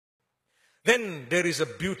Then there is a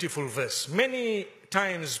beautiful verse. Many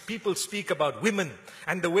times people speak about women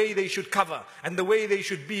and the way they should cover and the way they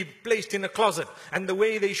should be placed in a closet and the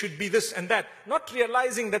way they should be this and that, not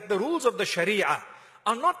realizing that the rules of the Sharia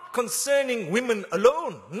are not concerning women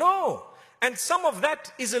alone. No. And some of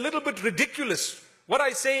that is a little bit ridiculous. What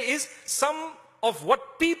I say is, some of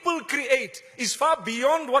what people create is far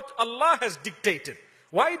beyond what Allah has dictated.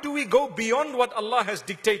 Why do we go beyond what Allah has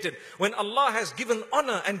dictated? When Allah has given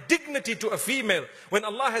honor and dignity to a female, when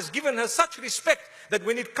Allah has given her such respect that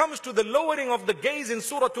when it comes to the lowering of the gaze in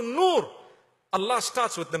Surah An-Nur, Allah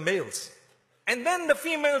starts with the males. And then the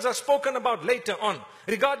females are spoken about later on.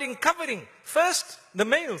 Regarding covering, first the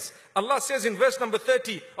males. Allah says in verse number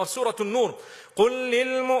 30 of Surah An-Nur, قُلْ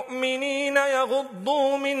لِلْمُؤْمِنِينَ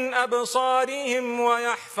يَغُضُّوا مِنْ أَبْصَارِهِمْ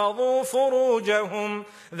وَيَحْفَظُوا فُرُوجَهُمْ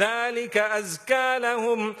ذَلِكَ أَزْكَى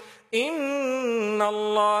لَهُمْ إِنَّ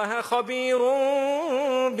اللَّهَ خَبِيرٌ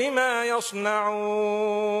بِمَا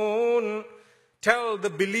يَصْنَعُونَ. Tell the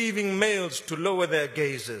believing males to lower their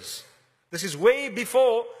gazes. This is way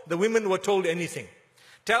before the women were told anything.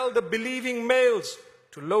 Tell the believing males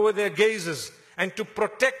to lower their gazes and to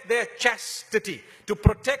protect their chastity, to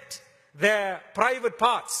protect their private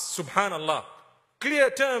parts. Subhanallah. Clear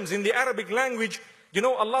terms in the Arabic language. You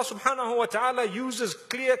know, Allah subhanahu wa ta'ala uses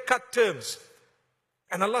clear-cut terms.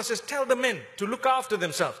 And Allah says, tell the men to look after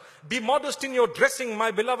themselves. Be modest in your dressing,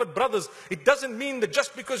 my beloved brothers. It doesn't mean that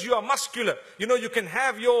just because you are muscular, you know, you can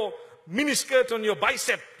have your miniskirt on your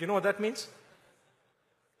bicep. You know what that means?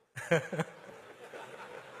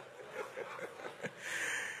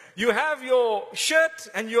 You have your shirt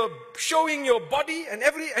and you're showing your body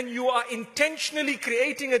and you are intentionally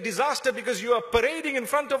creating a disaster because you are parading in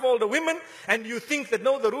front of all the women and you think that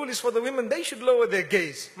no, the rule is for the women, they should lower their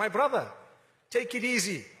gaze. My brother, take it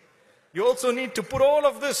easy. You also need to put all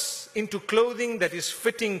of this into clothing that is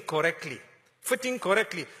fitting correctly. Fitting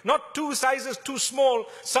correctly. Not 2 sizes too small,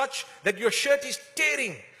 such that your shirt is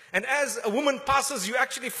tearing. And as a woman passes, you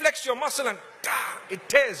actually flex your muscle and it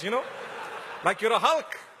tears, you know. Like you're a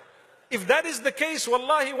Hulk. If that is the case,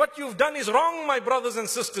 wallahi, what you've done is wrong, my brothers and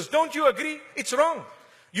sisters. Don't you agree? It's wrong.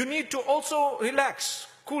 You need to also relax,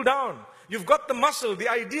 cool down. You've got the muscle. The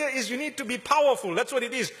idea is you need to be powerful. That's what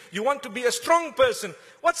it is. You want to be a strong person.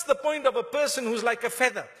 What's the point of a person who's like a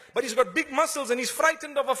feather, but he's got big muscles and he's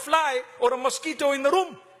frightened of a fly or a mosquito in the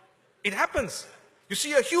room? It happens. You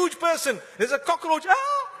see a huge person, there's a cockroach,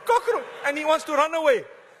 cockroach, and he wants to run away.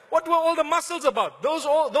 What were all the muscles about?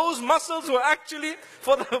 Those muscles were actually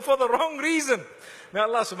for the wrong reason. May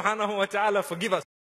Allah subhanahu wa ta'ala forgive us.